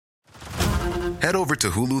Head over to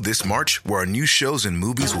Hulu this March, where our new shows and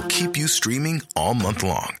movies will keep you streaming all month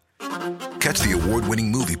long. Catch the award-winning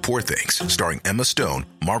movie Poor Things, starring Emma Stone,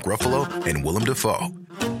 Mark Ruffalo, and Willem Dafoe.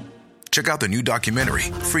 Check out the new documentary,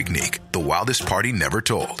 Freaknik, The Wildest Party Never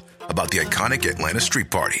Told, about the iconic Atlanta Street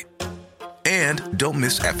Party. And don't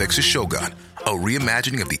miss FX's Shogun, a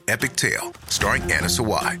reimagining of the epic tale, starring Anna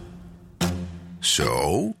Sawai.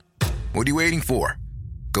 So, what are you waiting for?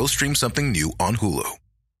 Go stream something new on Hulu.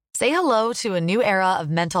 Say hello to a new era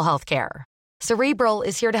of mental health care. Cerebral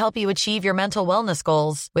is here to help you achieve your mental wellness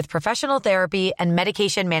goals with professional therapy and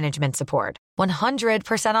medication management support.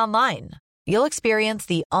 100% online. You'll experience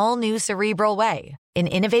the all-new Cerebral Way, an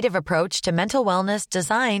innovative approach to mental wellness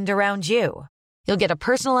designed around you. You'll get a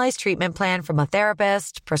personalized treatment plan from a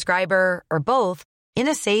therapist, prescriber, or both in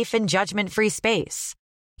a safe and judgment-free space.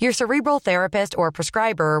 Your Cerebral therapist or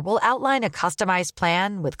prescriber will outline a customized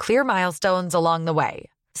plan with clear milestones along the way,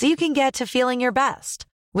 so you can get to feeling your best.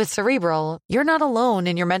 With Cerebral, you're not alone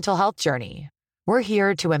in your mental health journey. We're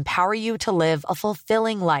here to empower you to live a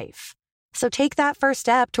fulfilling life. So take that first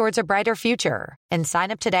step towards a brighter future and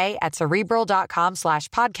sign up today at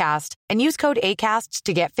Cerebral.com/podcast and use code ACAST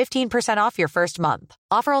to get 15% off your first month.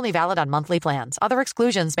 Offer only valid on monthly plans. Other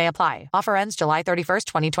exclusions may apply. Offer ends July 31st,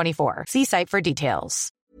 2024. See site for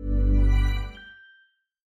details.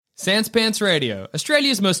 Sans Pants Radio,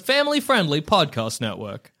 Australia's most family-friendly podcast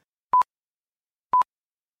network.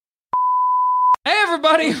 Hey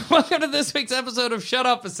everybody, welcome to this week's episode of Shut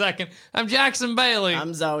Up a Second. I'm Jackson Bailey.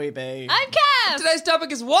 I'm Zoe B. I'm Cass. Today's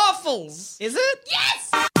topic is waffles. Is it?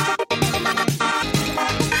 Yes!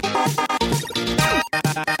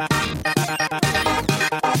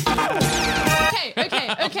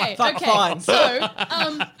 Okay. Fine. So, I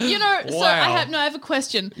have a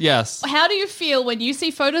question. Yes. How do you feel when you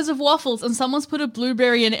see photos of waffles and someone's put a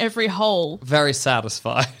blueberry in every hole? Very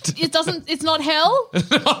satisfied. It's not hell?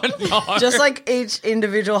 No. Just like each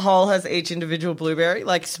individual hole has each individual blueberry,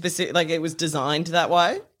 like specific, like it was designed that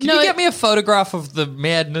way. Can you get me a photograph of the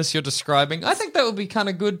madness you're describing? I think that would be kind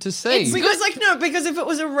of good to see. Because if it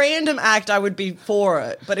was a random act, I would be for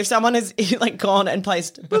it. But if someone has like gone and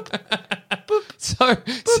placed boop, boop, So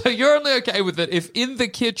you're only okay with it if in the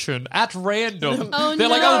kitchen at random Oh, they're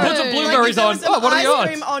no. like, put some blueberries on. There was Oh, what are the ice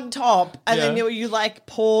cream odds? on top, and Yeah. then you like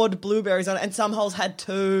poured blueberries on it, and some holes had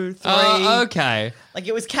 2, 3. Okay. Like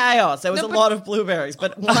it was chaos. There was a lot of blueberries,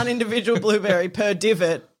 but one individual blueberry per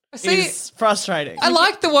divot is frustrating. I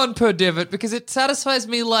like the one per divot because it satisfies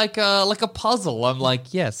me like a puzzle. I'm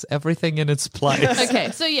like, yes, everything in its place.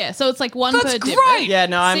 Okay, so it's like one That's per divot. great. Yeah,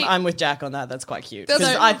 no, See- I'm with Jack on that. That's quite cute. That's-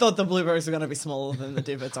 Because I thought the blueberries were going to be smaller than the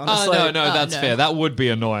divots, honestly. No, that's no. fair. That would be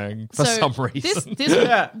annoying for some reason.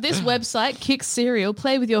 This website, Kick Cereal,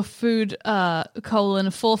 play with your food,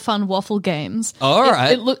 for fun waffle games. All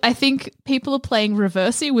right. I think people are playing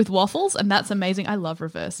Reversi with waffles, and that's amazing. I love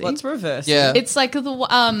Reversi. What's reverse? Yeah. It's like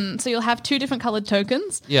so you'll have 2 different colored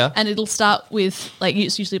tokens. Yeah. And it'll start with, like,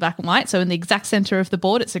 it's usually black and white. So in the exact center of the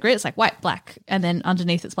board, it's a grid. It's like white, black. And then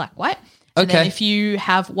underneath it's black, white. And then Okay. if you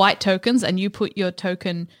have white tokens and you put your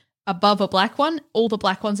token above a black one, all the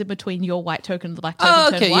black ones in between your white token and the black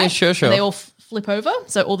token turn okay. white. Yeah, sure. And they all flip over.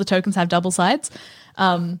 So all the tokens have double sides.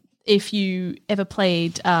 If you ever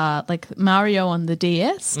played like Mario on the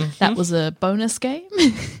DS, that was a bonus game.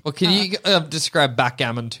 Well, can you describe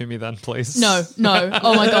backgammon to me then, please? No.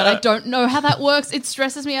 Oh my God, I don't know how that works. It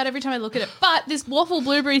stresses me out every time I look at it. But this waffle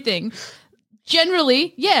blueberry thing,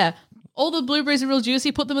 generally, yeah, all the blueberries are real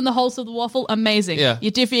juicy. Put them in the holes of the waffle. Amazing. Yeah.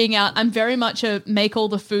 You're divvying out. I'm very much a make all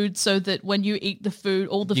the food so that when you eat the food,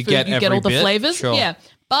 you get every all the bit? flavors. Sure. Yeah.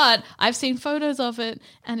 But I've seen photos of it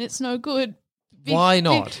and it's no good. Why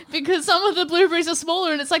not? Because some of the blueberries are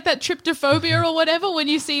smaller and it's like that tryptophobia or whatever when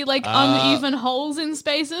you see like uneven holes in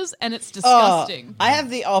spaces and it's disgusting. I have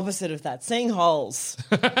the opposite of that. Seeing holes.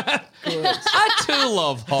 I too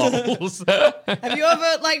love holes. Have you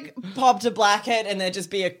ever like popped a blackhead and there just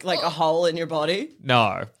be a hole in your body?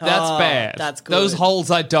 No, that's bad. that's good. Those holes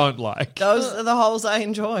I don't like. Those are the holes I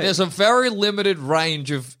enjoy. There's a very limited range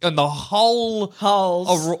of, and the whole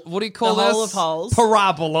holes. what do you call The this? hole of holes.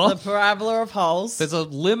 Parabola. The parabola of holes. There's a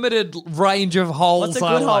limited range of holes. What's a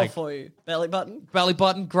I good hole like. for you? Belly button? Belly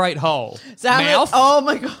button, great hole. Mouth? Oh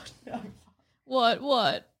my God. No.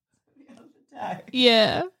 What?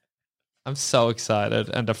 Yeah. I'm so excited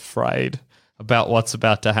and afraid about what's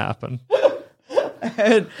about to happen.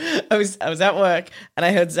 I was at work and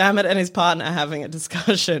I heard Zamet and his partner having a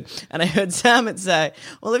discussion and I heard Zamet say,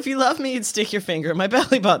 well, if you love me, you'd stick your finger in my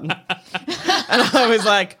belly button. And I was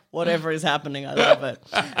like, whatever is happening. I love it.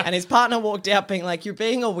 And his partner walked out being like, you're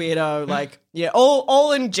being a weirdo. Like, yeah,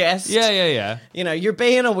 all in jest. Yeah. You know, you're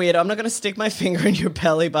being a weirdo. I'm not going to stick my finger in your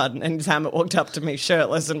belly button. And Hammett walked up to me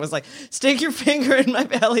shirtless and was like, stick your finger in my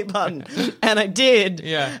belly button. And I did.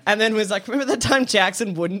 Yeah. And then was like, remember that time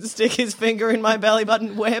Jackson wouldn't stick his finger in my belly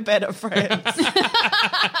button? We're better friends.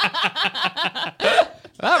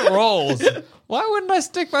 That rolls. Why wouldn't I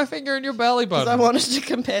stick my finger in your belly button? I wanted to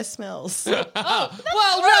compare smells. Well,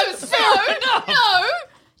 Gross. No.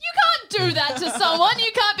 You can't do that to someone.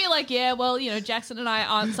 You can't be like, yeah, well, you know, Jackson and I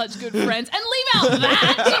aren't such good friends, and leave out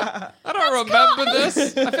that. I don't remember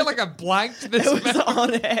this. I feel like I blanked this. It was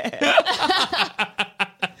on air.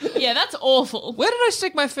 Yeah, that's awful. Where did I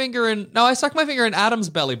stick my finger in? No, I stuck my finger in Adam's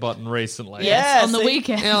belly button recently. Yeah, on the see?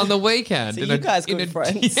 weekend. Yeah, on the weekend. So you guys good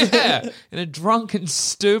friends. Yeah, in a drunken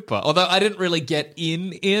stupor. Although I didn't really get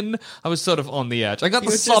in. I was sort of on the edge. I got the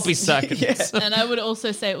were sloppy just- seconds. yeah. And I would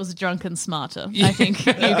also say it was drunken smarter. I think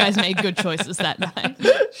you guys made good choices that night.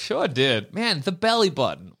 Sure did. Man, the belly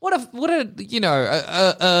button. What a you know,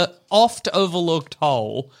 a oft overlooked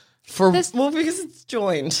hole for Well, because it's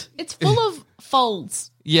joined. It's full of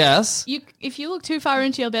folds. yes. If you look too far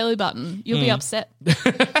into your belly button, you'll be upset.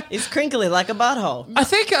 It's crinkly like a butthole. I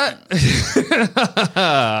think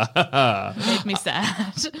Made me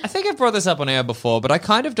sad. I think I've brought this up on air before, but I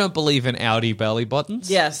kind of don't believe in Audi belly buttons.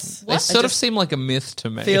 Yes. They sort of seem like a myth to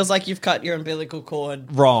me. Feels like you've cut your umbilical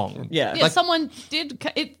cord. wrong. Yeah. Yeah, someone did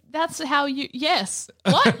it. That's how you. Yes.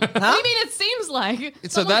 What? What do you mean? It seems like. So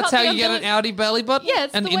someone that's cut how the you get an umbilic- Audi belly button? Yeah,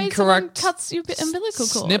 it's an the way someone incorrect cuts your umbilical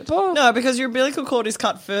cord. snipper? No, because your umbilical cord is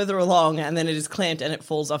cut further along and then it is clamped and it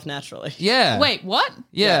falls off naturally. Yeah. Wait, what?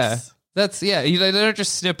 Yeah. Yes. That's, yeah. They don't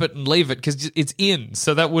just snip it and leave it because it's in,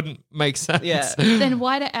 so that wouldn't make sense. Yeah. Then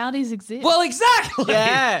why do Audis exist? Well, exactly.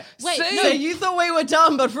 Yeah. Wait, See? no. So you thought we were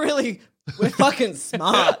dumb, but really, we're fucking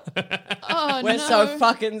smart. oh, We're no. so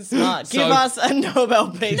fucking smart. Give So- us a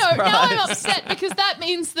Nobel Peace No, Prize. now I'm upset because that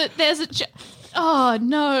means that there's a. Oh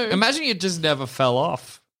no! Imagine you just never fell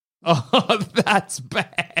off. Oh, that's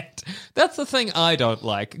bad. That's the thing I don't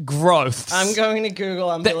like. Growths. I'm going to Google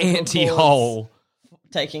the umbilical cords anti-hole.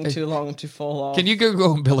 taking too long to fall off. Can you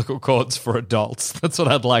Google umbilical cords for adults? That's what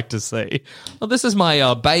I'd like to see. Well, this is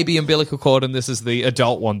my baby umbilical cord, and this is the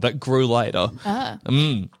adult one that grew later.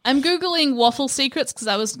 I'm Googling waffle secrets because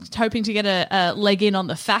I was hoping to get a leg in on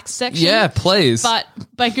the facts section. Yeah, please. But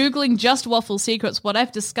by Googling just waffle secrets, what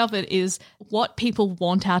I've discovered is what people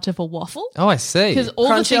want out of a waffle. Oh, I see. Because all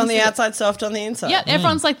Crunchy the on things the that- outside, soft on the inside. Yeah,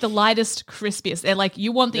 everyone's like the lightest, crispiest. They're like,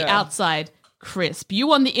 you want the Yeah. outside crisp. You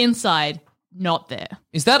want the inside not there.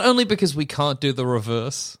 Is that only because we can't do the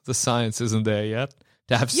reverse? The science isn't there yet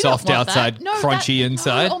to have You don't soft want outside, that. No, crunchy that-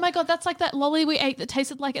 inside. No, oh my God, that's like that lolly we ate that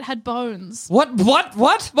tasted like it had bones. What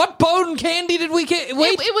bone candy did we get?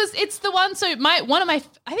 Wait, It's the one. So I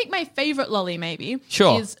think my favorite lolly maybe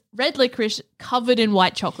Sure. is red licorice covered in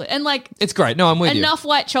white chocolate and like it's great. No, I'm with enough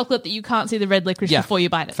white chocolate that you can't see the red licorice Yeah, before you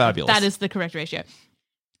bite it. fabulous. That is the correct ratio.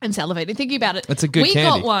 I'm salivating thinking about it. That's a good We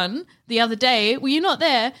candy. got one the other day. Were you not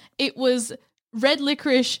there? It was red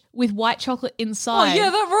licorice with white chocolate you. Oh inside. yeah,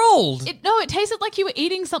 that rolled. It tasted like you were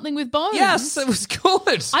eating something with bones. Yes, it was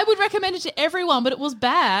good. I would recommend it to everyone, but it was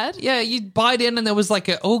bad. Yeah, you'd bite in and there was like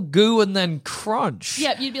a goo and then crunch.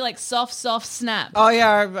 Yeah, you'd be like soft, snap. Oh, yeah,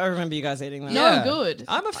 I remember you guys eating that. No Yeah. good.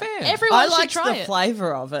 I'm a fan. Everyone I should liked try the it.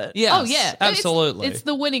 flavour of it. Yes, Oh yeah, absolutely. It's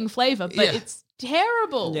the winning flavor, but Yeah. it's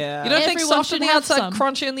terrible. Yeah. You don't think Everyone soft on should the have outside, some.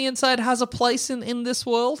 crunchy on the inside has a place in this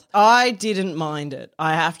world? I didn't mind it,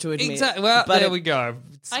 I have to admit. Exactly. Well, But there it- we go.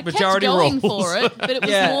 It's I kept majority going rules. for it, but it was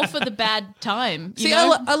Yeah. more for the bad time. You See,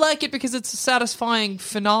 know? I like it because it's a satisfying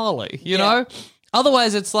finale. You Yeah. know,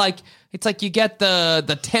 otherwise it's like you get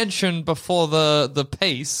the tension before the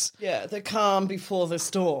peace. Yeah, the calm before the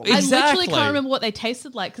storm. I Exactly. literally can't remember what they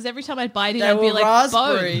tasted like because every time I'd bite it, They I'd be were like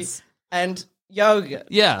raspberry bones. and yogurt.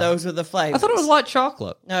 Yeah. Those were the flavors. I thought it was white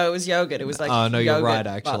chocolate. No, it was yogurt. It was like Oh no, you're yogurt right.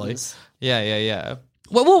 Actually, buttons. yeah.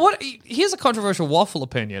 Well, what? Here's a controversial waffle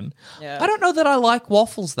opinion. Yeah. I don't know that I like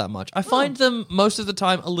waffles that much. I find them most of the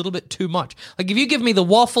time a little bit too much. Like if you give me the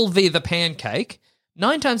waffle v the pancake,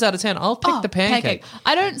 9 times out of 10, I'll pick the pancake.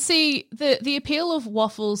 I don't see the appeal of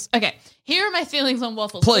waffles. Okay, here are my feelings on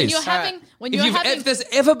waffles. Please. When If, you're you've, having if there's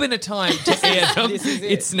ever been a time to air them, This is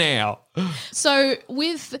it. it's now. So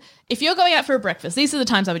if you're going out for a breakfast, these are the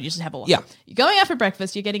times I would usually have a waffle. Yeah. You're going out for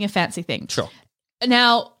breakfast, you're getting a fancy thing. Sure.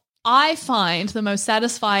 Now, I find the most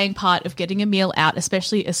satisfying part of getting a meal out,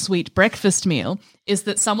 especially a sweet breakfast meal, is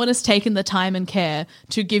that someone has taken the time and care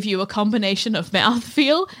to give you a combination of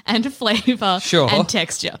mouthfeel and flavor Sure. and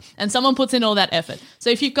texture. And someone puts in all that effort.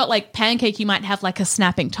 So if you've got like pancake, you might have like a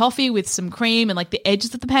snapping toffee with some cream and like the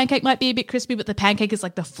edges of the pancake might be a bit crispy, but the pancake is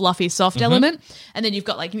like the fluffy, soft element. And then you've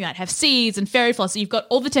got like, you might have seeds and fairy floss. So you've got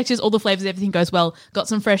all the textures, all the flavors, everything goes well, got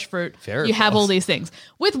some fresh fruit. Fairy you have floss. all these things.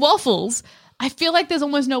 With waffles, I feel like there's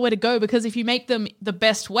almost nowhere to go because if you make them the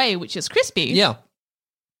best way, which is crispy, Yeah.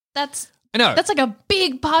 that's I know. like a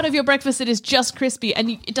big part of your breakfast that is just crispy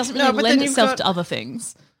and it doesn't No, really but lend then you've itself got- to other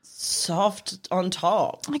things. Soft on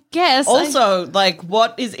top. I guess. Also, like,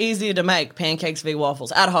 what is easier to make, pancakes v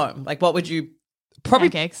waffles at home? Like, what would you? Probably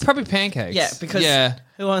pancakes. Probably pancakes. Yeah, because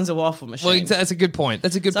who owns a waffle machine? Well, that's a good point.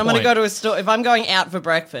 That's a good so I'm point. going to go to a store. If I'm going out for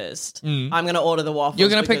breakfast, I'm going to order the waffles. You're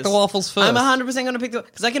going to pick the because waffles first. I'm 100% going to pick the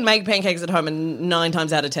because I can make pancakes at home, and 9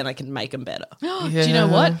 times out of 10 I can make them better. Do you know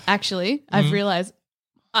what? Actually, I've realized.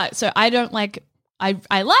 So I don't like.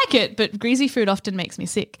 I like it, but greasy food often makes me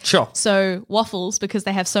sick. Sure. So waffles, because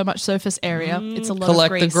they have so much surface area, it's a lot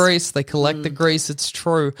collect of the grease. grease. They collect the grease. It's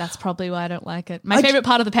true. That's probably why I don't like it. My favorite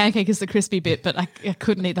part of the pancake is the crispy bit, but I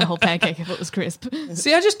couldn't eat the whole pancake if it was crisp.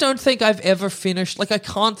 See, I just don't think I've ever finished. Like, I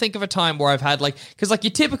can't think of a time where I've had like, because like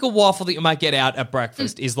your typical waffle that you might get out at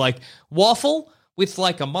breakfast is like waffle with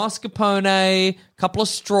like a mascarpone, a couple of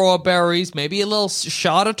strawberries, maybe a little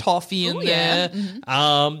shard of toffee in there.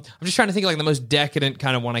 I'm just trying to think of like the most decadent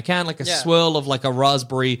kind of one I can, like a swirl of like a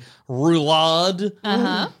raspberry roulade.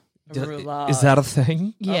 Roulade. Is that a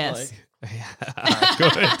thing? Yes.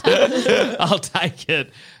 Good. I'll take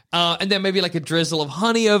it. And then maybe like a drizzle of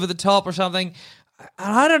honey over the top or something.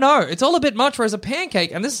 I don't know. It's all a bit much. Whereas a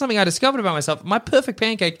pancake, and this is something I discovered about myself, my perfect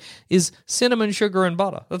pancake is cinnamon, sugar, and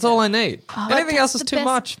butter. That's all I need. Anything else is the too best.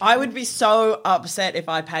 much. I would be so upset if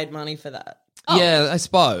I paid money for that. Yeah, I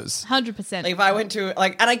suppose. 100%. Like if I went to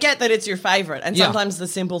and I get that it's your favorite, and Yeah. sometimes the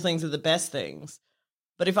simple things are the best things.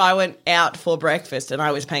 But if I went out for breakfast and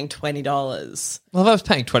I was paying $20, Well, if I was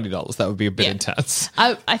paying $20, that would be a bit Yeah. intense.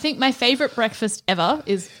 I think my favorite breakfast ever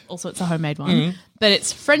is also it's a homemade one, but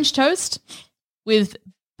it's French toast with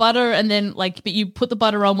butter and then but you put the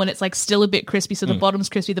butter on when it's like still a bit crispy, so the bottom's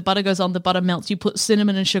crispy, the butter goes on, the butter melts, you put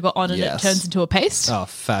cinnamon and sugar on and Yes. it turns into a paste. Oh,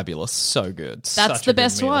 fabulous. So good. That's Such a the good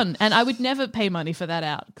best meal. one. And I would never pay money for that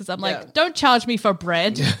out because I'm like, Yeah. don't charge me for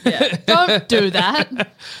bread. Don't do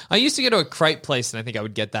that. I used to go to a crepe place, and I think I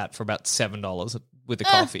would get that for about $7 with a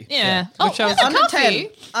coffee. Yeah. Which I was with a under coffee? 10.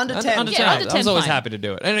 Under 10. Under Yeah, 10. under I was 10 always fine. happy to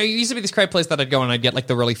do it. And it used to be this crepe place that I'd go and I'd get like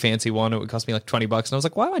the really fancy one. It would cost me like $20. And I was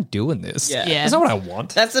like, why am I doing this? Yeah. Yeah. That's not what I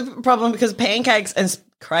want. That's the problem because pancakes and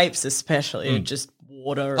crepes especially are just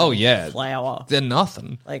water Oh, and yeah. flour. They're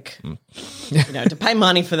nothing. Like, to pay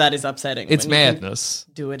money for that is upsetting. It's when you can madness.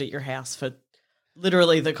 do it at your house for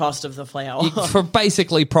literally the cost of the flour. For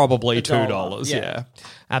basically probably $1, $2. yeah. Yeah.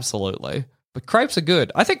 Absolutely. But crepes are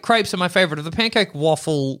good. I think crepes are my favorite. Of the pancake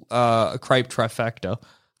waffle crepe trifecta, I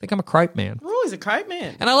think I'm a crepe man. Oh, he's a crepe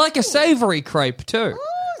man. And I like a savory crepe too.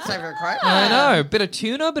 Favorite crepe. I know. Bit of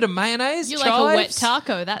tuna, bit of mayonnaise, You like a wet chives.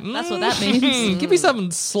 taco. That's what that means. Give me something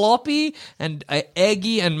sloppy and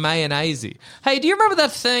eggy and mayonnaisey. Hey, do you remember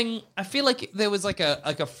that thing? I feel like there was like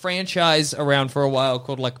a franchise around for a while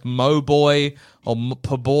called like Mo Boy or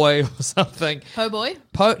Po Boy or something. Po' boy?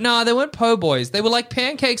 No, they weren't Po Boys. They were like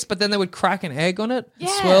pancakes, but then they would crack an egg on it, and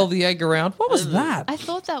Yeah. swirl the egg around. What was that? I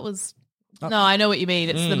thought that was. No, I know what you mean.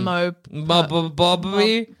 It's the Mo.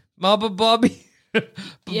 Bobby.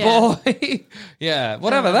 Yeah. Boy. Yeah,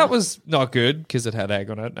 whatever. That was not good because it had egg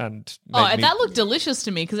on it. And Oh, made and me- that looked delicious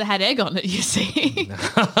to me because it had egg on it, you see.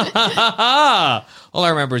 All I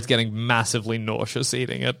remember is getting massively nauseous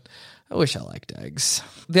eating it. I wish I liked eggs.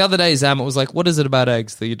 The other day, Zamet was like, what is it about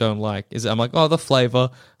eggs that you don't like? I'm like, oh, the flavor.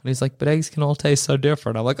 And he's like, but eggs can all taste so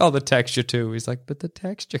different. I'm like, oh, the texture too. He's like, but the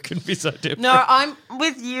texture can be so different. No, I'm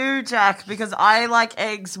with you, Jack, because I like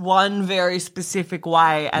eggs one very specific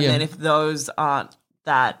way, and Yeah. then if those aren't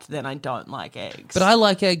that, then I don't like eggs. But I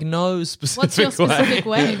like egg no specific What's your specific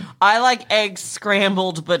way? I like eggs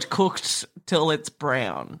scrambled but cooked till it's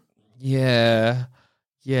brown. Yeah.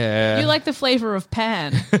 Yeah. You like the flavor of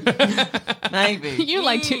pan. Maybe. You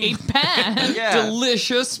like to eat pan. Yeah,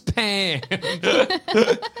 delicious pan.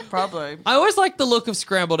 probably. I always like the look of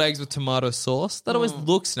scrambled eggs with tomato sauce. That always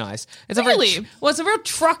looks nice. It's Really? it's a real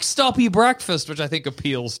truck stoppy breakfast, which I think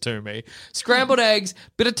appeals to me. Scrambled eggs,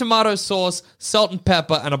 bit of tomato sauce, salt and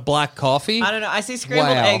pepper, and a black coffee. I don't know. I see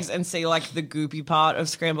scrambled Wow. eggs and see like the goopy part of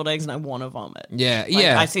scrambled eggs, and I want to vomit. Yeah, Like,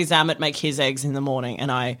 yeah. I see Zamet make his eggs in the morning,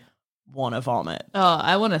 and I want to vomit. Oh,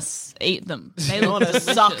 I want to eat them. They I want to look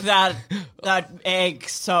suck that That egg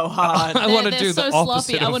so hard. I want to They're do the so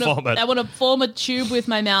opposite sloppy. of vomit. I want to form a tube with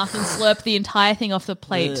my mouth and slurp the entire thing off the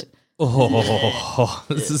plate. Oh,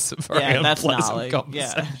 this is a very Yeah, that's unpleasant gnarly.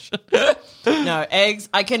 Yeah. conversation. No, eggs.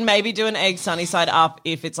 I can maybe do an egg sunny side up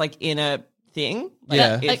if it's like in a thing. Like,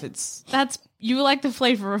 Yeah. If it's That's you like the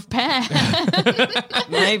flavor of pan.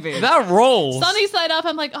 maybe. That rolls. Sunny side up,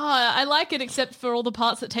 I'm like, oh, I like it except for all the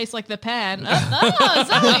parts that taste like the pan.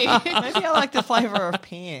 Sorry. Maybe I like the flavor of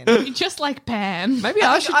pan. You just like pan. Maybe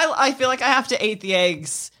I should. I feel like I have to eat the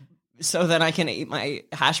eggs so then I can eat my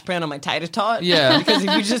hash brown or my tater tot. Yeah. Because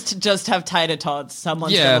if you just have tater tots,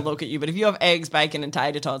 someone's Yeah. going to look at you. But if you have eggs, bacon, and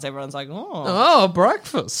tater tots, everyone's like, oh. Oh,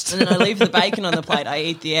 breakfast. And then I leave the bacon on the plate. I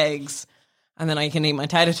eat the eggs, and then I can eat my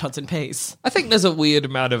tater tots in peace. I think there's a weird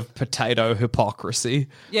amount of potato hypocrisy.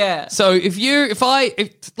 Yeah. So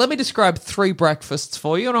let me describe 3 breakfasts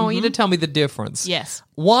for you, and I want you to tell me the difference. Yes.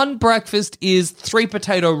 One breakfast is 3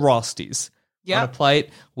 potato rosties on a Yep. plate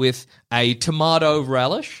with a tomato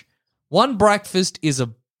relish. One breakfast is a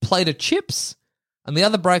plate of chips, and the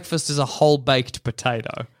other breakfast is a whole baked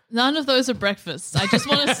potato. None of those are breakfasts. I just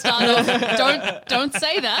want to start off. Don't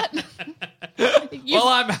say that. Well,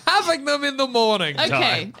 I'm having them in the morning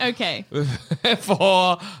time Okay.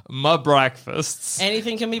 for my breakfasts.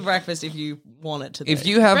 Anything can be breakfast if you want it to be. If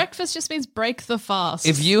you have Breakfast just means break the fast.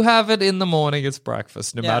 If you have it in the morning, it's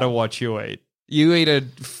breakfast, no Yeah. matter what you eat. You eat a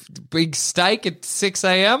big steak at 6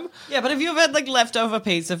 a.m.? Yeah, but if you've had like leftover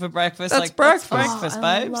pizza for breakfast, That's like breakfast. That's breakfast,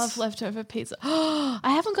 I babes. love leftover pizza.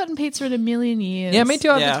 I haven't gotten pizza in a million years. Yeah, me too.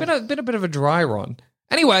 Yeah. It's been a bit of a dry run.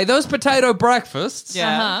 Anyway, those potato breakfasts,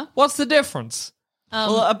 Yeah. Uh-huh. what's the difference?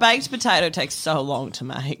 Well, a baked potato takes so long to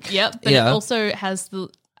make. Yep, but Yeah. it also has the.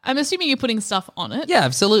 I'm assuming you're putting stuff on it. Yeah,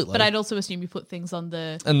 absolutely. But I'd also assume you put things on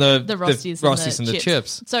the And the Rosties and the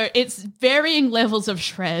chips. So it's varying levels of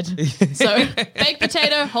shred. So baked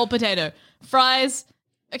potato, whole potato, fries.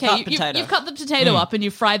 Okay, Cut potato. you've cut the potato up and you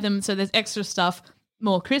fried them so there's extra stuff,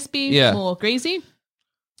 more crispy, Yeah. more greasy.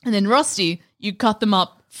 And then Rosty, you cut them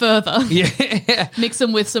up further, Yeah. mix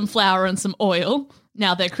them with some flour and some oil.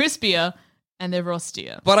 Now they're crispier and they're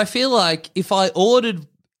rostier. But I feel like if I ordered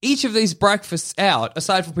each of these breakfasts out,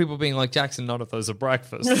 aside from people being like, Jackson, none of those are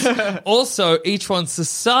breakfasts. Also, each one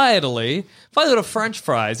societally, if I order French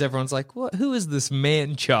fries, everyone's like, what? Who is this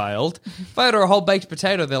man-child? If I order a whole baked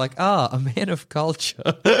potato, they're like, a man of culture.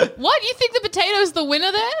 What? You think the potato's the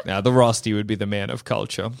winner there? Now, the Rosty would be the man of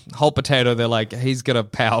culture. Whole potato, they're like, he's got a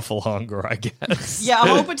powerful hunger, I guess. Yeah, a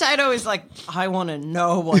whole potato is like, I want to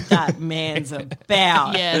know what that man's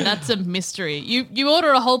about. Yeah, that's a mystery. You order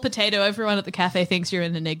a whole potato, everyone at the cafe thinks you're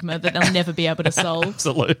an enigma that they'll never be able to solve.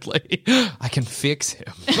 Absolutely. I can fix him.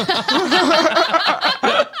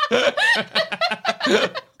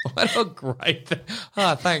 What a great thing.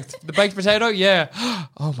 Ah, thanks. The baked potato? Yeah.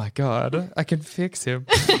 Oh my God. I can fix him.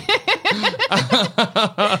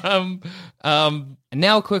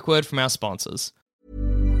 Now a quick word from our sponsors.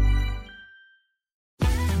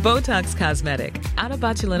 Botox Cosmetic, out of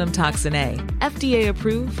botulinum toxin A, FDA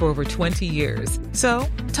approved for over 20 years. So,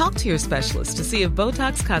 talk to your specialist to see if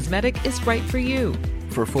Botox Cosmetic is right for you.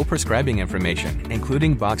 For full prescribing information,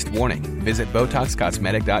 including boxed warning, visit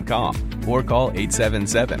BotoxCosmetic.com or call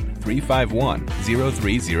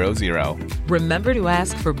 877-351-0300. Remember to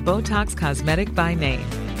ask for Botox Cosmetic by name.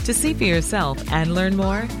 To see for yourself and learn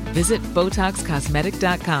more, visit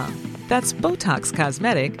BotoxCosmetic.com. That's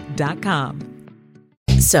BotoxCosmetic.com.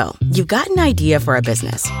 So, you've got an idea for a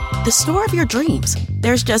business. The store of your dreams.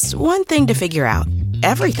 There's just one thing to figure out.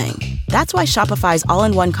 Everything. That's why Shopify's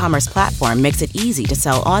all-in-one commerce platform makes it easy to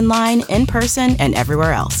sell online, in person, and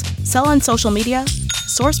everywhere else. Sell on social media,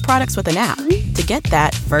 source products with an app to get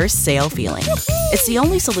that first sale feeling. It's the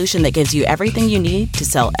only solution that gives you everything you need to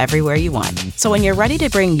sell everywhere you want. So when you're ready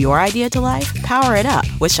to bring your idea to life, power it up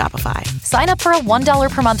with Shopify. Sign up for a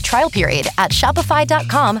 $1 per month trial period at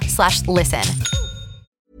shopify.com/listen.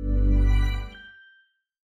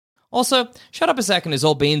 Also, Shut Up a Second is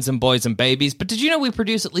all beans and boys and babies, but did you know we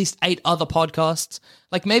produce at least 8 other podcasts?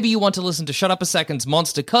 Like maybe you want to listen to Shut Up a Second's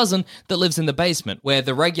monster cousin that lives in the basement, where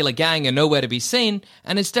the regular gang are nowhere to be seen,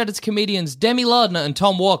 and instead it's comedians Demi Lardner and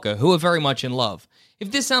Tom Walker, who are very much in love.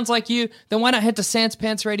 If this sounds like you, then why not head to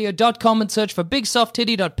sanspantsradio.com and search for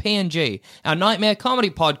BigSoftTitty.png, our nightmare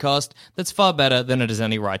comedy podcast that's far better than it has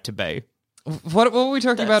any right to be. What were we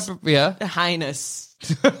talking about? Yeah. Heinous.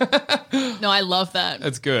 No, I love that.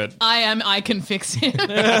 That's good. I can fix it.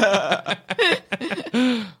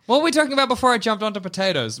 What were we talking about before I jumped onto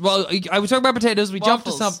potatoes? Well, I was talking about potatoes. We jumped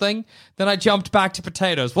to Waffles. something. Then I jumped back to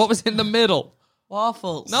potatoes. What was in the middle?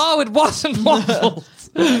 Waffles. No, it wasn't waffles.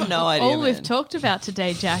 No idea. All we've man. talked about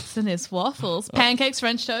today, Jackson, is waffles, pancakes,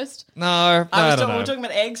 French toast. No, I We don't were know. talking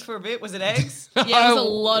about eggs for a bit. Was it eggs? Yeah, there's a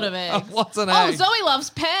lot of eggs. What's an Oh, egg? Zoe loves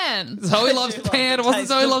pan. Zoe loves do love pan. the It wasn't taste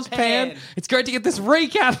Zoe of loves pan. pan. It's great to get this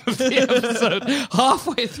recap of the episode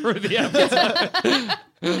halfway through the episode.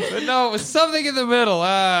 But no, it was something in the middle.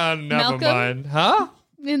 Ah, never Malcolm? mind. Huh?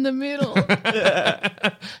 In the middle.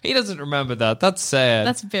 He doesn't remember that. That's sad.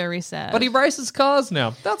 That's very sad. But he races cars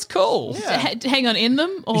now. That's cool. Hang on, in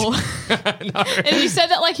them? Or And you said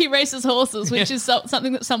that like he races horses, which is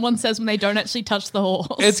something that someone says when they don't actually touch the horse.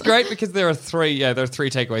 It's great because there are three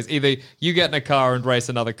takeaways. Either you get in a car and race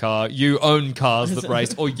another car, you own cars that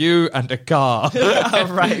race, or you and a car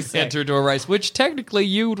racing. enter into a race, which technically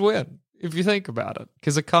you would win if you think about it,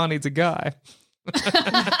 because a car needs a guy.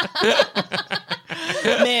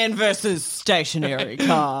 Man versus stationary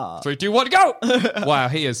car. 3, 2, 1, go! Wow,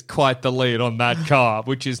 he is quite the lead on that car,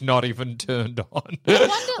 which is not even turned on.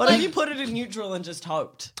 What if you put it in neutral and just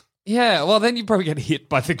hoped? Yeah, well, then you probably get hit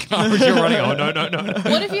by the car as you're running. Oh, no.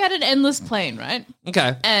 What if you had an endless plane, right?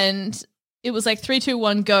 Okay. And it was like 3, 2,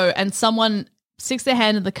 1, go, and someone sticks their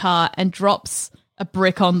hand in the car and drops a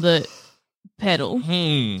brick on the pedal.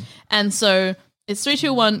 And so it's 3,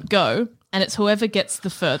 2, 1, go, and it's whoever gets the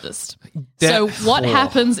furthest. So what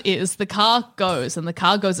happens is the car goes, and the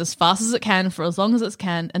car goes as fast as it can for as long as it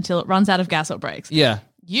can until it runs out of gas or brakes. Yeah.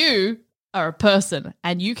 You are a person,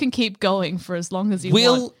 and you can keep going for as long as you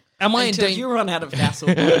want. Am I in Until danger? you run out of gas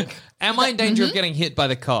or work. Am I in danger of getting hit by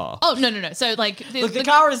the car? Oh, no. So, like... Look, the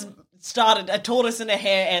car has started a tortoise and a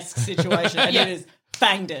hare-esque situation, and Yeah. it has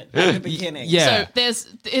banged it at the beginning. Yeah.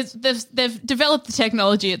 So they've developed the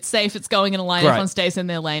technology. It's safe. It's going in a lane. Right. Everyone stays in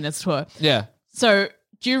their lane. It's tour. Yeah. So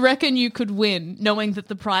do you reckon you could win knowing that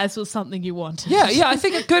the prize was something you wanted? Yeah, I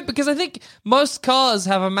think it could, because I think most cars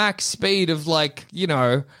have a max speed of, like, you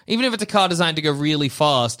know, even if it's a car designed to go really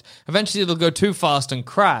fast, eventually it'll go too fast and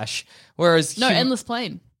crash. Whereas No, endless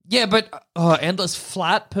plane. Yeah, but endless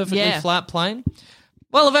perfectly flat plane.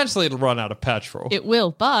 Well, eventually it'll run out of petrol. It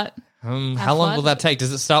will, but how long fun. will that take?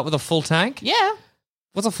 Does it start with a full tank? yeah.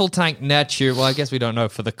 What's a full tank net you? Well, I guess we don't know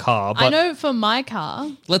for the car, but I know for my car,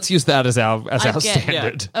 let's use that as our I get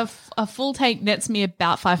standard. a full tank nets me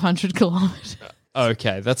about 500 kilometers.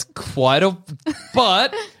 Okay, that's quite a.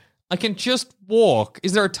 But I can just walk.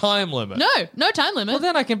 Is there a time limit? No time limit. Well,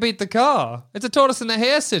 then I can beat the car. It's a tortoise and the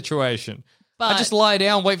hare situation. I But- just lie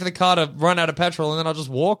down, wait for the car to run out of petrol, and then I'll just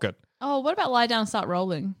walk it. Oh, what about lie down and start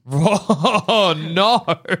rolling? Oh, no.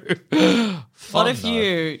 What if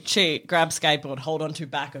you cheat, grab skateboard, hold on to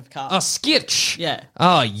back of car? A skitch. Yeah.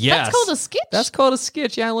 Oh, yes. That's called a skitch? That's called a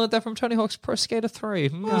skitch. Yeah, I learned that from Tony Hawk's Pro Skater 3.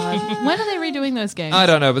 When are they redoing those games? I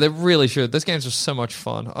don't know, but they really should. Those games are so much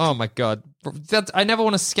fun. Oh, my God. I never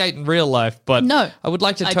want to skate in real life, but No, I would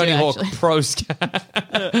like to I Tony do, Hawk actually. Pro Skate.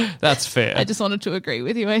 That's fair. I just wanted to agree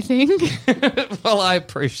with you, I think. Well, I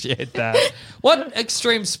appreciate that. What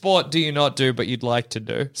extreme sport do you not do but you'd like to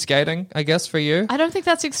do? Skating, I guess, for you? I don't think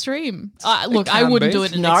that's extreme. Look, I can wouldn't be. do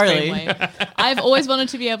it in an Gnarly. extreme way. I've always wanted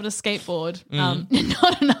to be able to skateboard. Mm.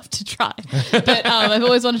 Not enough to try. But I've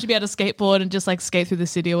always wanted to be able to skateboard and just like skate through the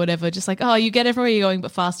city or whatever. Just like, you get everywhere you're going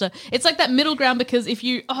but faster. It's like that middle ground because if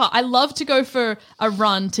you, I love to go for a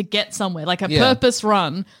run to get somewhere, like a purpose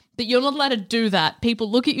run. But you're not allowed to do that.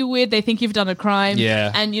 People look at you weird. They think you've done a crime.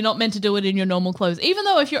 Yeah. And you're not meant to do it in your normal clothes. Even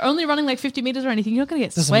though if you're only running like 50 meters or anything, you're not going to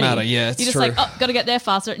get Doesn't sweaty. matter. Yeah, it's You're just true. like, got to get there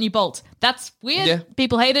faster, and you bolt. That's weird. Yeah.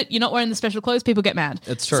 People hate it. You're not wearing the special clothes. People get mad.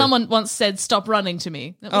 It's true. Someone once said, "Stop running" to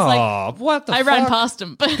me. It was Oh, like, what the I fuck? ran past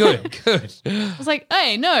him. But Good. I was like,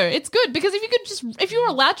 hey, no, it's good because if you were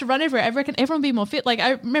allowed to run everywhere, I reckon everyone would be more fit. Like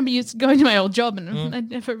I remember going to my old job and I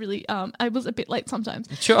never really, I was a bit late sometimes.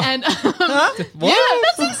 Sure. And yeah,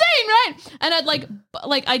 that's insane, right? And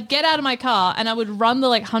I'd get out of my car and I would run the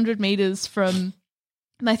 100 meters from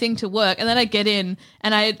my thing to work, and then I'd get in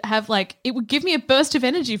and I'd have it would give me a burst of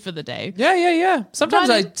energy for the day. Yeah. Sometimes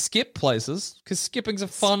Running- I skip places because skipping's a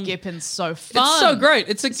fun. Skipping's so fun. It's so great.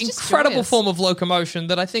 It's an It's just incredible joyous. form of locomotion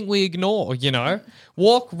that I think we ignore, you know?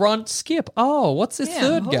 Walk, run, skip. Oh, what's this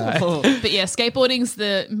third guy? But yeah, skateboarding's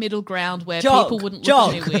the middle ground where Jog, people wouldn't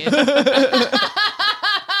jog. look at me weird.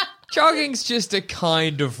 Jogging's just a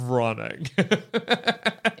kind of running.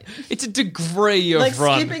 It's a degree of Like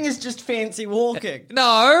running. skipping is just fancy walking.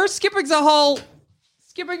 No, skipping's a whole.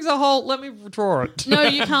 Let me draw it. No,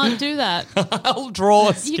 you can't do that. I'll draw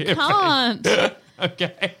You skipping. can't.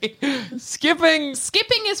 Okay. Skipping.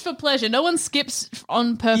 Skipping is for pleasure. No one skips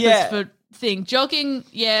on purpose Yeah. for thing. Jogging,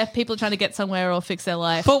 yeah, people are trying to get somewhere or fix their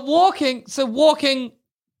life. But walking,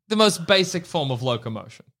 the most basic form of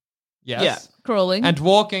locomotion. Yes. Yeah. Crawling. And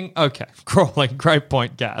walking, okay, crawling, great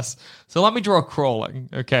point, Gas. So let me draw crawling,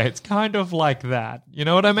 okay? It's kind of like that. You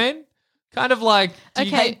know what I mean? Kind of like... do you-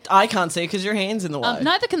 Okay. I can't see because your hand's in the way.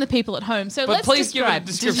 Neither can the people at home. So but let's please give it a describe.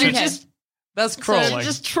 description. Okay. That's crawling.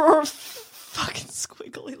 Just draw a fucking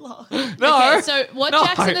squiggly line. no. Okay, so what no.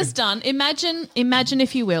 Jackson has done, imagine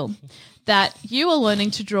if you will, that you are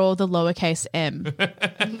learning to draw the lowercase m.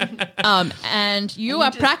 And you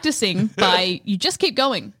are practicing by, you just keep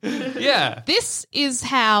going. Yeah, This is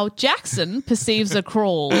how Jackson perceives a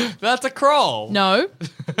crawl. that's a crawl. No?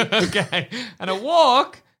 Okay. And a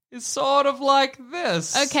walk is sort of like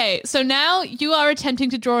this. Okay, so now you are attempting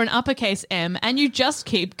to draw an uppercase M and you just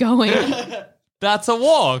keep going. That's a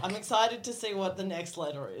walk. I'm excited to see what the next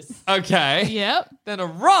letter is. Okay. Yep. Then a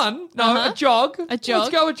run. No, a jog. A jog. Let's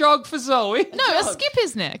go a jog for Zoe. No, a skip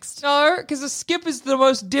is next. No, because a skip is the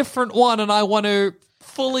most different one, and I want to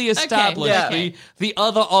fully establish yeah. the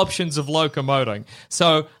other options of locomoting.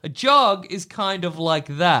 So a jog is kind of like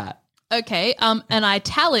that. Okay, an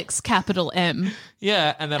italics capital M.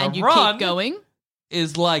 Yeah, and then And a you run keep going.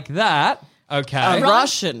 is like that. Okay. A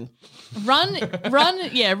Russian.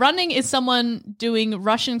 Running is someone doing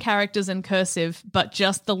Russian characters in cursive, but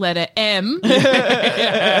just the letter M.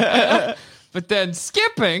 But then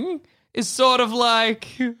skipping is sort of like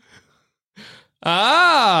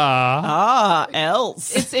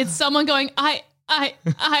Else. It's someone going, I.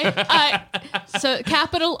 So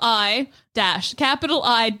capital I dash.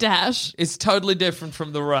 It's totally different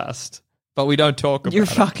from the rest, but we don't talk about You're it.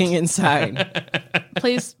 fucking insane.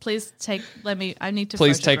 Please take, I need to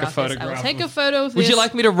Please take a photograph this. I photograph will take of- a photo of Would this. you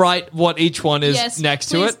like me to write what each one is Yes, next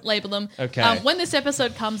to please it? label them. Okay. When this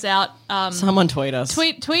episode comes out, Someone tweet us.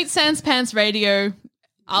 tweet Sans Pants Radio.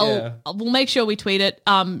 We'll make sure we tweet it.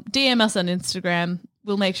 DM us on Instagram.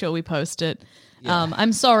 We'll make sure we post it.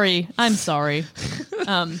 I'm sorry.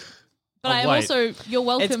 But I am wait. also, you're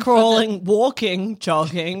welcome. It's for crawling, walking,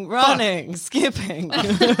 jogging, running, skipping.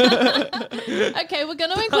 Okay, we're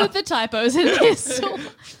going to include the typos in this.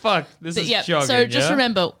 Fuck, this is Yeah. jogging, So just yeah?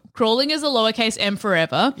 remember, crawling is a lowercase m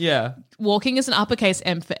forever. Yeah. Walking is an uppercase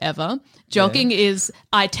M forever. Jogging is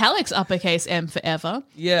italics uppercase M forever.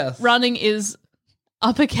 Yes. Running is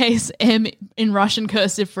uppercase M in Russian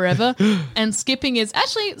cursive forever. And skipping is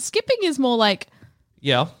more like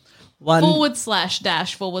Yeah. One.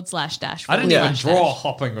 /dash. I didn't even / draw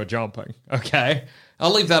hopping or jumping, okay?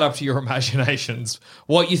 I'll leave that up to your imaginations,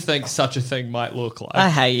 what you think such a thing might look like. I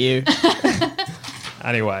hate you.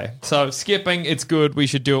 Anyway, so skipping, it's good. We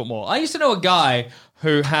should do it more. I used to know a guy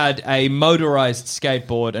who had a motorized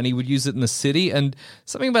skateboard and he would use it in the city, and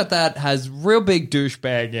something about that has real big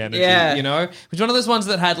douchebag energy, Yeah. you know? It was one of those ones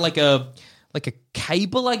that had like a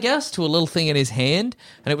cable, I guess, to a little thing in his hand,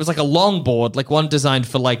 and it was like a longboard, like one designed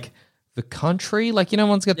for like the country, like, you know,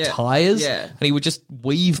 one's got tires, yeah. and he would just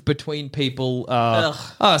weave between people.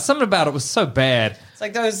 Something about it was so bad. It's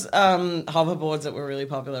like those hoverboards that were really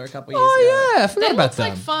popular a couple years ago. Oh yeah, I forgot That about looks them.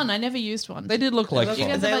 like fun. I never used one. They did look like You fun.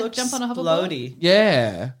 guys They ever look jump on a hoverboard? splody.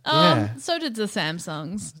 Yeah. Yeah. So did the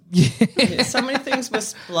Samsungs. Yeah, so many things were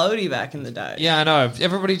splody back in the day. Yeah, I know.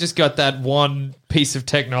 Everybody just got that one piece of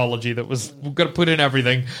technology that was, we've got to put in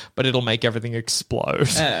everything, but it'll make everything explode.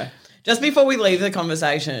 Just before we leave the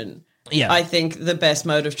conversation, Yeah. I think the best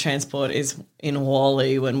mode of transport is in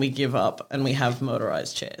Wall-E when we give up and we have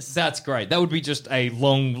motorized chairs. That's great. That would be just a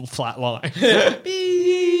long, flat line.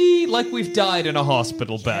 Like we've died in a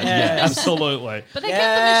hospital bed. Yeah, absolutely. But they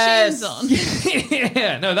kept the machines on.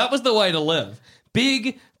 Yeah, no, that was the way to live.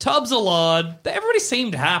 Big tubs of lard. Everybody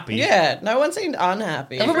seemed happy. Yeah, no one seemed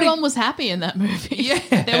unhappy. Everyone was happy in that movie. Yeah.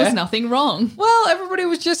 There was nothing wrong. Well, everybody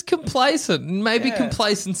was just complacent. Maybe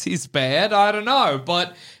complacency's bad. I don't know.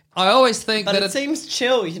 But I always think but that it seems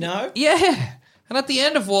chill, you know? Yeah. And at the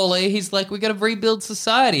end of Wall-E, he's like, we got to rebuild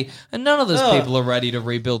society. And none of those people are ready to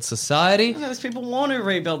rebuild society. Those people want to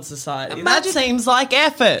rebuild society. Imagine- That seems like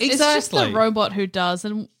effort. It's just the robot who does.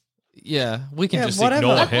 And Yeah, we can just whatever.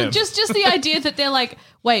 ignore him. just the idea that they're like,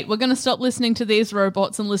 wait, we're going to stop listening to these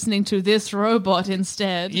robots and listening to this robot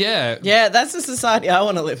instead. Yeah. Yeah, that's the society I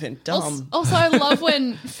want to live in. Dumb. Also, I love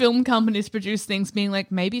when film companies produce things being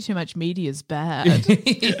like, maybe too much media is bad.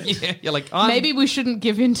 Yeah, you're like, Maybe we shouldn't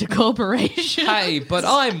give in to corporations. Hey, but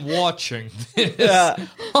I'm watching this. Yeah.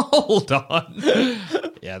 Hold on.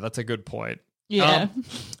 Yeah, that's a good point. Yeah.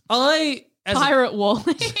 As Pirate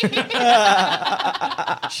Wall-E. show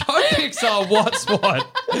Pixar what's what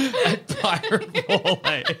at Pirate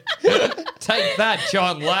Wall-E. Take that,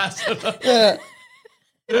 John Lasseter.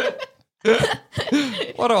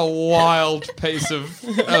 What a wild piece of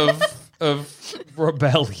of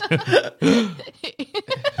rebellion.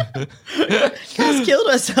 Kaz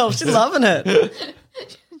killed herself. She's loving it.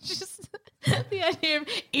 Just the idea of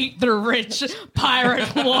eat the rich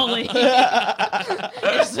pirate Wally.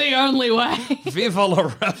 It's the only way. Viva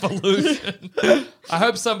la revolution. I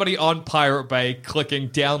hope somebody on Pirate Bay clicking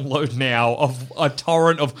download now of a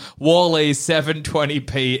torrent of Wall-E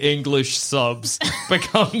 720p English subs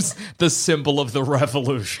becomes the symbol of the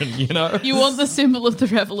revolution, you know? You want the symbol of the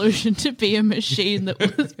revolution to be a machine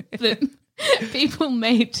that people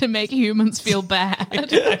made to make humans feel bad.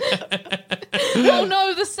 Oh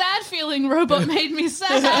no, the sad feeling robot made me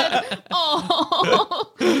sad.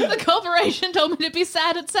 Oh, the corporation told me to be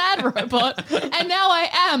sad at sad robot, and now I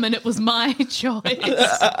am, and it was my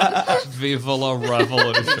choice. Viva la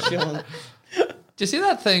revolution. Do you see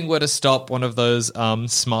that thing where to stop one of those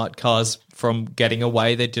smart cars from getting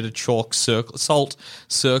away, they did a chalk salt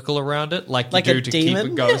circle around it, like you do a to demon?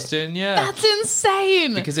 keep a ghost in? Yeah. That's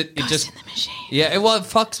insane. Because it Ghost just in the machine. Yeah, it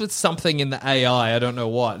fucks with something in the AI. I don't know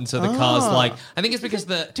what, and so the car's like. I think it's because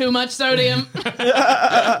the Too much sodium.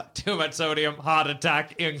 too much sodium, heart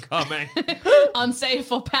attack incoming. Unsafe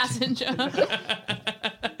for passenger.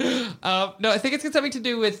 No, I think it's got something to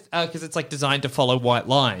do with because it's like designed to follow white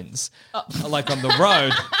lines, like on the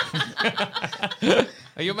road.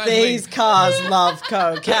 Are you imagining These cars love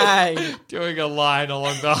cocaine. doing a line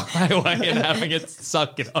along the highway and having it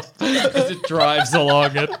suck it up as it drives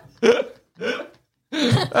along it?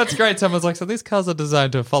 That's great. Someone's like, so these cars are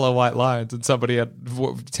designed to follow white lines, and somebody at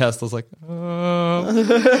Tesla's like,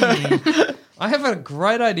 I have a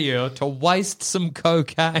great idea to waste some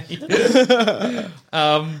cocaine. So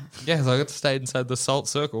I got to stay inside the salt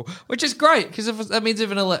circle, which is great because that means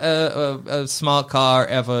if a smart car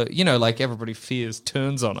ever, like everybody fears,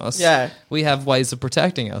 turns on us, we have ways of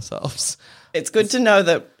protecting ourselves. It's good to know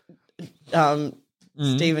that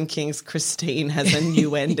Stephen King's Christine has a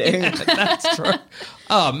new ending. That's true.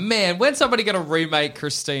 Oh man, when's somebody going to remake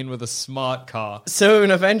Christine with a smart car? Soon,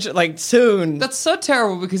 eventually, soon. That's so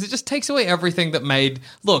terrible because it just takes away everything that made.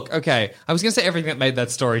 Look, okay, I was going to say everything that made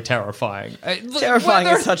that story terrifying. Terrifying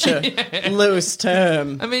is such a loose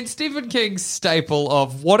term. I mean, Stephen King's staple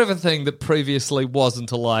of whatever thing that previously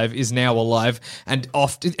wasn't alive is now alive, and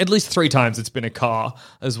often, at least 3 times, it's been a car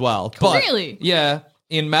as well. But, Really? Yeah.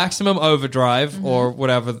 In Maximum Overdrive, or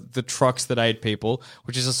whatever, the trucks that ate people,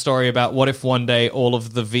 which is a story about what if one day all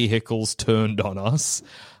of the vehicles turned on us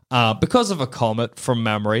because of a comet from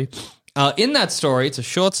memory. In that story, it's a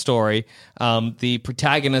short story, the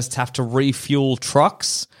protagonists have to refuel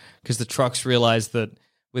trucks because the trucks realize that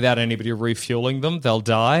without anybody refueling them, they'll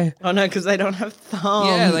die. Oh no, because they don't have thumbs.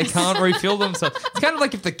 Yeah, they can't refuel themselves. It's kind of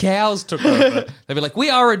like if the cows took over. They'd be like, we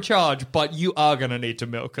are in charge, but you are going to need to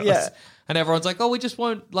milk us. Yeah. And everyone's like, oh, we just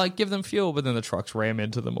won't give them fuel, but then the trucks ram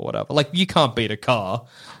into them or whatever. Like, you can't beat a car.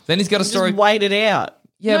 Then he's got a story. Just wait it out.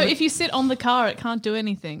 Yeah, no, but if you sit on the car, it can't do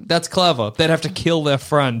anything. that's clever. They'd have to kill their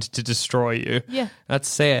friend to destroy you. Yeah. That's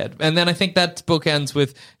sad. And then I think that book ends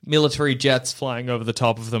with military jets flying over the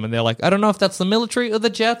top of them, and they're like, I don't know if that's the military or the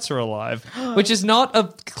jets are alive, which is not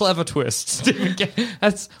a clever twist. Stephen King.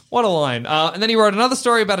 That's what a line. And then he wrote another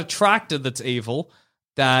story about a tractor that's evil.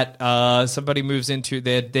 That somebody moves into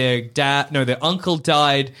their uncle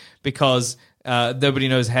died because nobody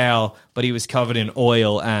knows how, but he was covered in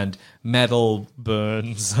oil and metal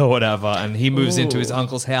burns or whatever, and he moves into his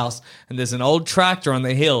uncle's house, and there's an old tractor on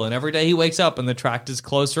the hill, and every day he wakes up and the tractor's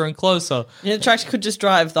closer and closer. Yeah, the tractor could just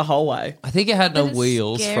drive the whole way. I think it had no But it's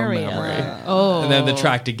wheels from scarier. memory. Oh. And then the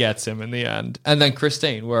tractor gets him in the end. And then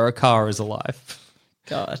Christine, where a car is alive.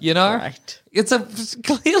 God, You know? right. It's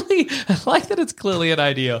clearly, I like that it's clearly an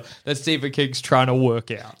idea that Stephen King's trying to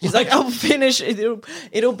work out. He's like, I'll finish it.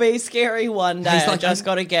 It'll be scary one day. He's I like, just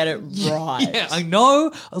got to get it right. Yeah, I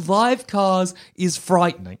know alive cars is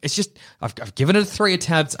frightening. It's just, I've given it 3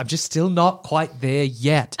 attempts. I'm just still not quite there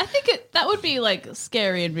yet. I think that would be like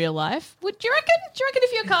scary in real life. Do you reckon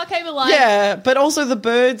if your car came alive? Yeah, but also the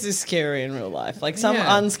birds is scary in real life. Like some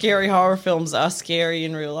Yeah. unscary horror films are scary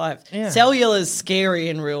in real life. Cellular's scary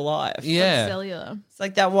in real life. Yeah. Cellular. It's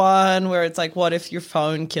like that one where it's like, what if your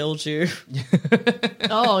phone killed you?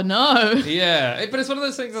 Oh no. Yeah, but it's one of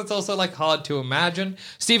those things that's also like hard to imagine.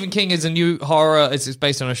 Stephen King is a new horror. It's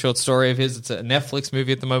based on a short story of his. It's a Netflix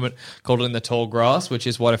movie at the moment called In the Tall Grass, which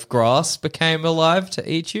is what if grass became alive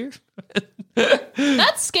to eat you?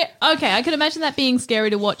 That's scary. Okay, I can imagine that being scary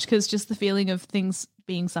to watch because just the feeling of things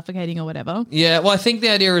being suffocating or whatever. Yeah, well, I think the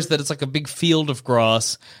idea is that it's like a big field of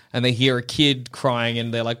grass, and they hear a kid crying,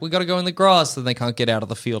 and they're like, "We got to go in the grass," and they can't get out of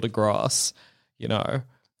the field of grass,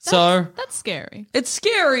 So That's scary. it's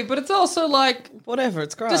scary, but it's also like Whatever,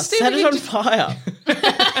 it's grass. Stephen Set it on King fire.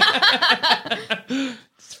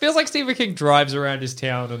 Feels like Stephen King drives around his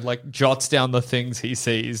town and like jots down the things he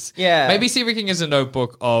sees. Yeah. Maybe Stephen King has a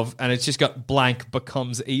notebook of, and it's just got blank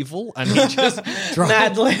becomes evil, and he just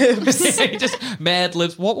Mad Libs. He just Mad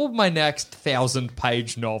Libs. What will my next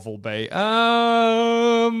 1,000-page novel be?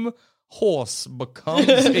 Horse becomes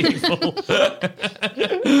evil.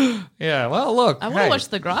 Yeah. Well, look. I want to watch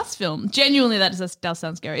the Grass film. Genuinely, that does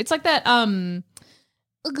sound scary. It's like that.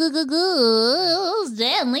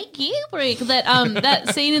 Stanley Kubrick.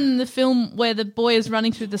 That scene in the film where the boy is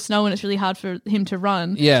running through the snow and it's really hard for him to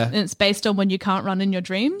run. Yeah. And it's based on when you can't run in your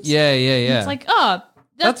dreams. Yeah. It's like,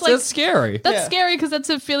 that's scary. That's scary because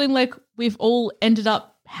that's a feeling like we've all ended up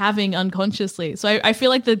having unconsciously. So I feel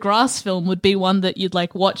like the Grass film would be one that you'd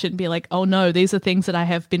like watch and be like, oh no, these are things that I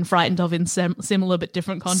have been frightened of in similar but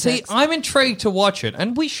different contexts. See, I'm intrigued to watch it,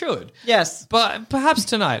 and we should. Yes. But perhaps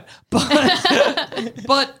tonight. But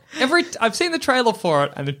I've seen the trailer for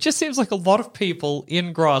it, and it just seems like a lot of people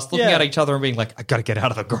in grass looking Yeah. at each other and being like, I gotta get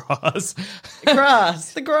out of the grass.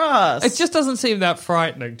 The grass. It just doesn't seem that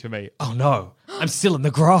frightening to me. Oh no, I'm still in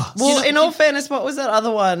the grass. Well, in all fairness, what was that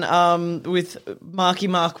other one with Mark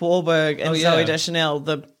Wahlberg and yeah. Zooey Deschanel?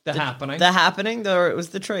 The Happening. The Happening? It was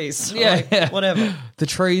the trees. Yeah. Whatever. The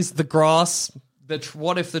trees, the grass.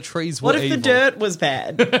 What if the trees were What if evil? the dirt was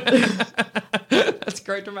bad? That's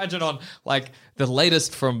great to imagine on, like, the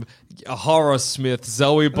latest from a horror smith,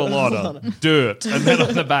 Zoe Bellotta, Dirt. And then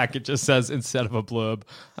on the back it just says, instead of a blurb,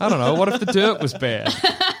 I don't know, what if the dirt was bad?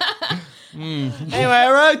 Anyway, I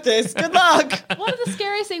wrote this. Good luck. One of the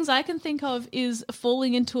scariest things I can think of is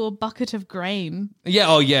falling into a bucket of grain. Yeah,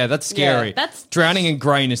 oh yeah, that's scary. Yeah, that's Drowning in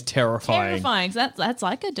grain is terrifying. Terrifying. 'Cause that's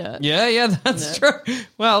like a dirt. Yeah, that's true.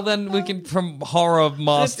 Well, then we can, from horror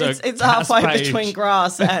master, It's Cass halfway Page. between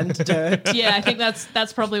grass and dirt. Yeah, I think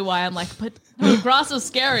that's probably why I'm like, but no, grass is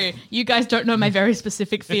scary. You guys don't know my very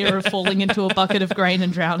specific fear of falling into a bucket of grain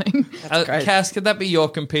and drowning. great. Cass, could that be your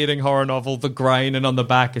competing horror novel, The Grain, and on the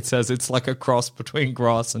back it says it's like a cross between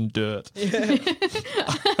grass and dirt?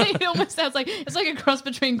 It almost sounds like it's like a cross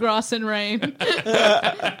between grass and rain. Grain.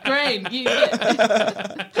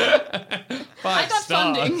 I got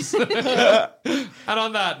funding. And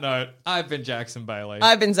on that note, I've been Jackson Bailey.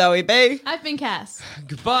 I've been Zoe B. I've been Cass.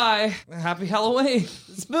 Goodbye. Happy Halloween.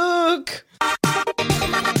 Spook.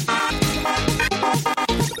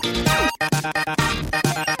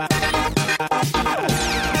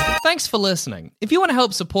 Thanks for listening. If you want to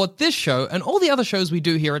help support this show and all the other shows we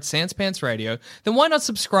do here at Sans Pants Radio, then why not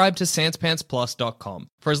subscribe to SansPantsPlus.com?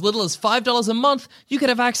 For as little as $5 a month, you could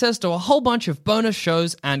have access to a whole bunch of bonus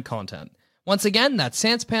shows and content. Once again, that's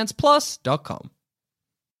SansPantsPlus.com.